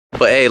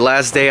But hey,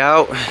 last day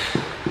out.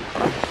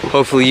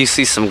 Hopefully you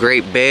see some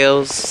great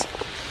bales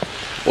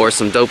or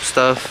some dope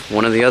stuff.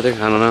 One or the other,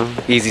 I don't know.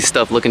 Easy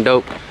stuff looking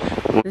dope.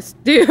 This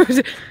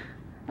dude.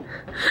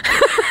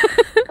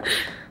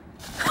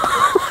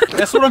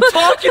 That's what I'm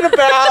talking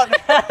about.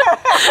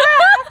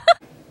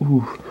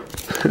 Ooh.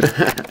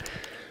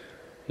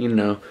 You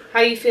know.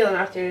 How you feeling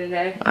after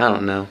today? I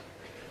don't know.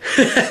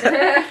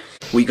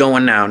 We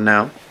going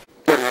now.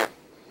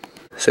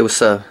 Say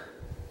what's up.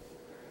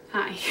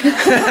 Hi.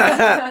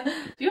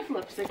 Do you have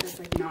lipstick that's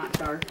like not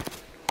dark?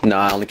 No,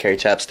 I only carry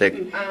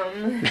chapstick.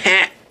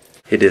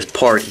 It is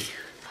party.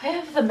 I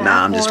have the matte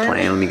Nah, I'm just one.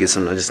 playing. Let me get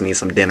some. I just need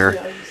some dinner.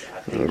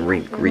 And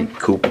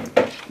recoup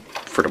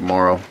for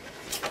tomorrow.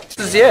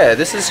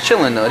 This is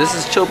chilling though. This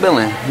is chill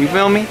billing. You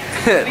feel me?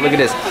 Look at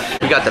this.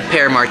 We got the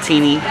pear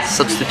martini,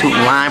 substituting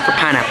lime for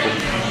pineapple.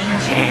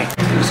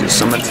 This is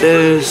some of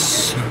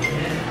this.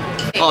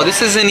 Oh,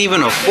 this isn't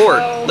even a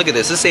fork. Look at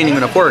this. This ain't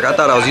even a fork. I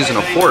thought I was using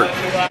a fork.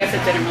 I guess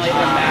it didn't really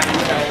come back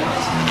until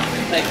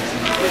like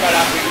we got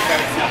off and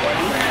started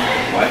snowboarding.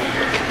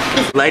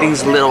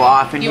 Lighting's a little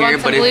off in You here,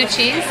 want some but blue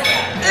cheese?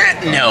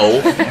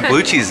 No.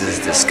 Blue cheese is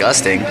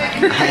disgusting.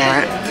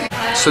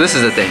 So this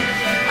is the thing.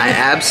 I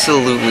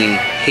absolutely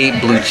hate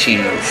blue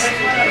cheese.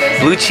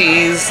 Blue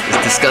cheese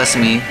disgusts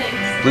me.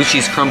 Blue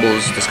cheese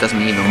crumbles disgust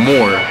me even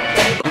more.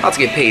 I'm about to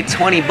get paid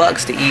 20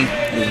 bucks to eat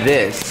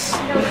this.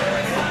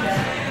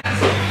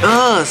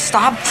 Ugh,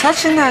 stop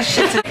touching that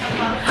shit.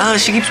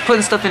 She keeps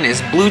putting stuff in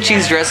this. Blue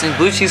cheese dressing,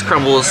 blue cheese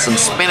crumbles, some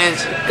spinach.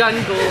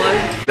 Gungola.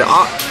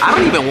 I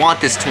don't even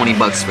want this 20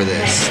 bucks for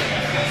this.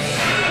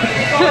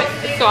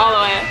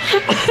 Swallow it.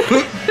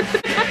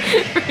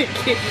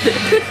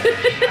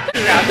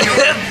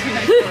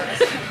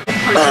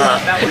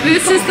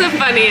 This is the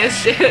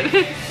funniest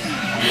shit.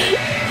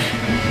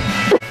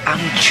 I'm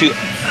chewing.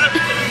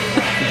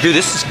 Dude,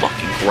 this is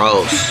fucking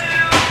gross.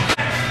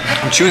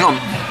 I'm chewing on.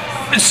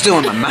 It's still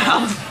in my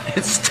mouth.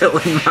 It's still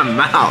in my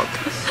mouth.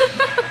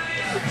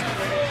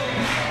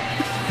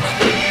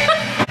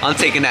 I'm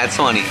taking that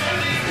 20.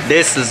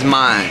 This is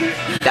mine.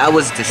 That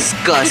was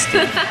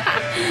disgusting.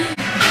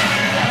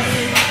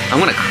 I'm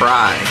gonna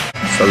cry.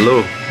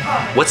 Salud.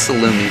 What's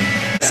salud mean?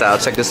 So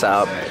check this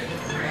out.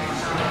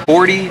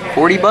 40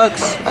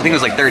 bucks? I think it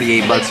was like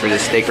 38 bucks for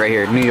this steak right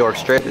here. New York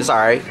strip. It's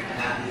alright.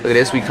 Look at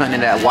this. We cutting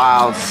it at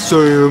wild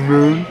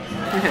salmon.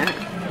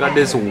 Got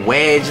this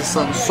wedge of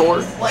some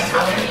sort.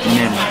 And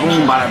then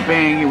boom, bada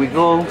bang, here we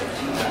go.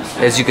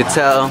 As you could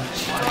tell,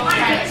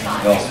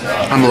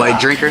 I'm a light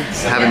drinker.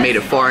 I haven't made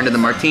it far into the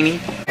martini.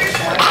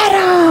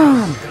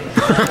 Adam!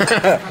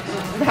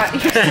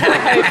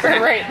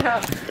 Right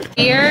now.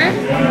 Beer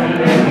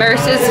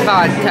versus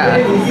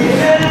vodka.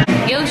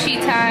 Yoshi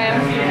time.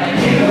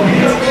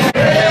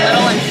 They're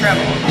little and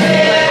shriveled.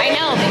 I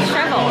know, they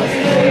shriveled.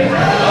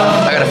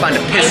 I gotta find a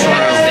piss room.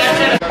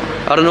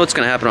 I don't know what's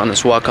gonna happen on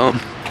this walk home.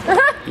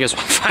 You guys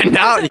wanna find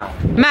out?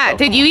 Matt,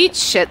 did you eat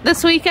shit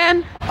this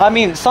weekend? I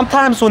mean,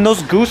 sometimes when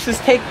those gooses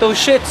take those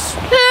shits,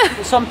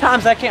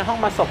 sometimes I can't help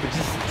myself but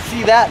just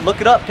see that, look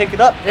it up, pick it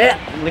up, yeah,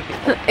 lick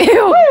it.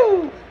 Ew.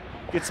 Woo!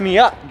 Gets me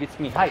up, gets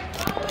me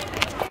hyped.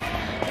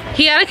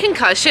 He had a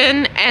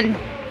concussion and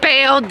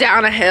bailed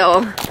down a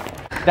hill.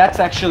 That's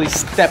actually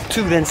step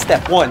 2, then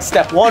step 1.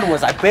 Step 1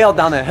 was I bailed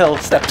down the hill.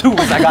 Step 2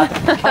 was I got the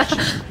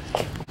concussion.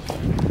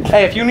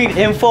 Hey, if you need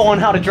info on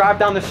how to drive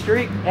down the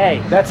street,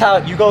 hey, that's how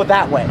you go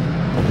that way.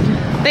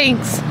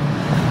 Thanks.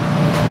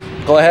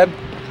 Go ahead.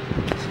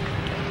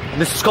 And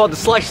this is called the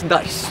slice and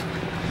dice.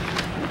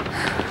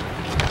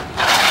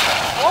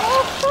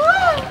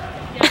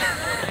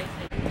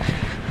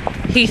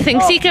 He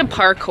thinks he can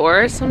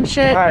parkour or some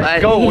shit. All right,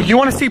 but go. You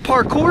want to see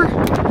parkour?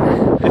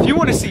 If you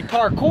want to see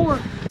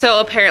parkour. So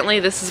apparently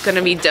this is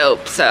gonna be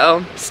dope,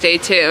 so stay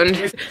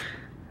tuned.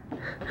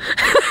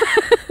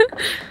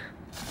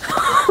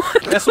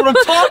 That's what I'm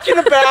talking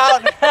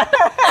about.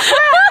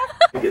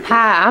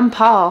 Hi, I'm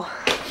Paul.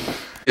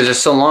 Because they're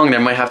so long, there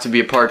might have to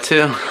be a part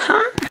 2.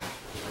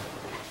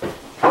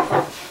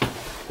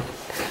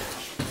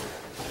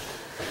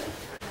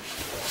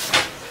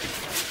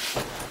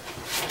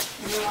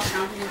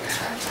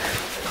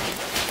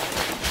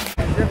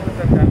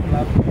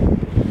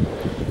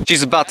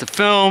 She's about to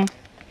film.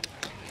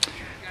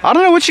 I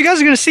don't know what you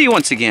guys are gonna see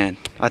once again.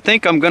 I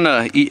think I'm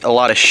gonna eat a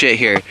lot of shit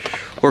here.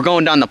 We're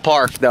going down the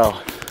park though.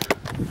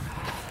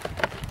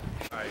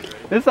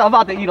 This is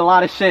about to eat a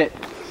lot of shit.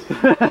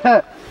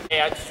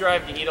 Hey, I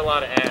strive to eat a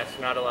lot of ass,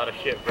 not a lot of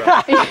shit, bro.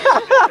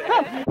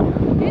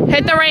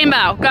 Hit the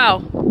rainbow,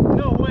 go.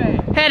 No way.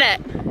 Hit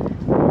it.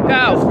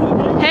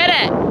 Go. Hit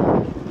it.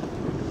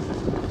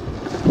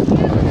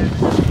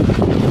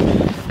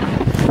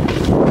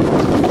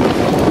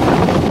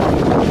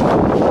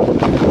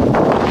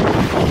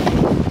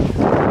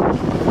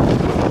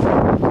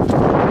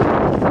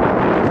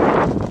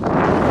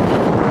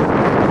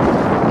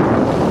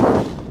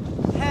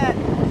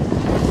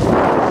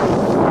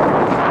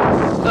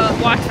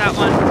 Watch that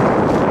one.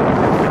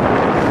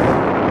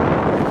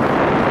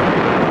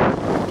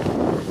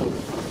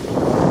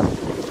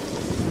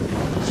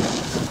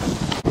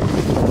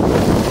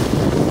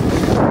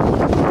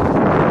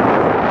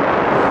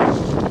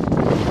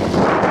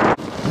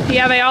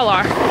 Yeah, they all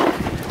are.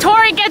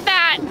 Tori, get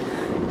that!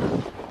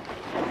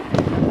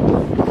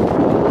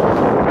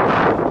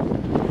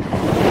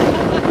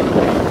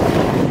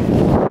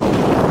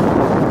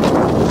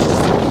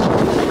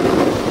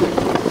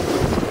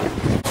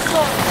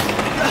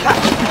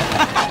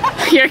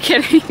 You're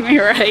kidding me,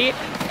 right?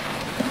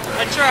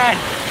 I tried.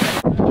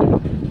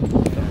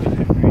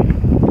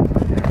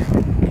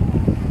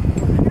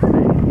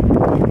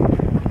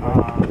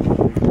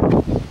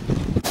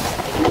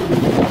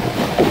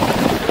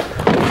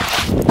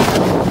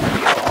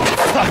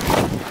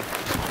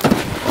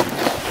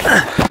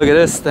 Look at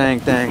this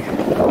thing.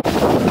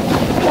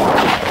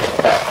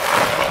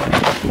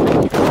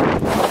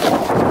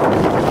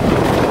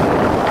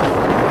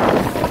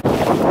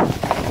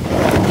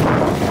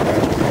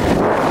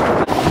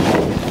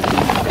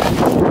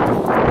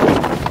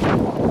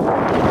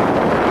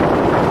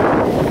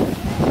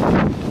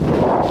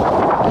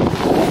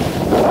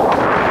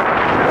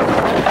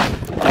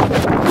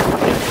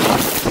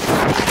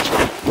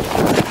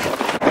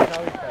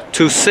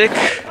 2 sick,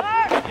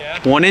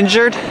 1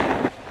 injured,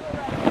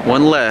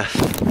 1 left.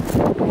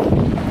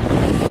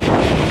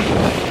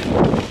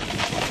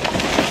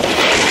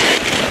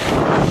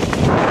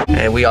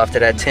 And we off to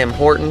that Tim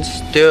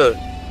Hortons. Dude,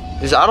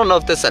 I don't know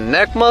if this is a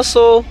neck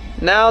muscle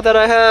now that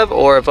I have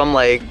or if I'm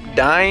like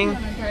dying,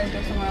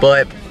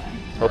 but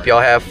hope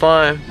y'all have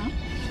fun.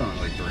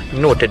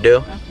 You know what to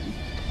do.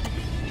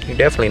 You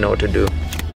definitely know what to do.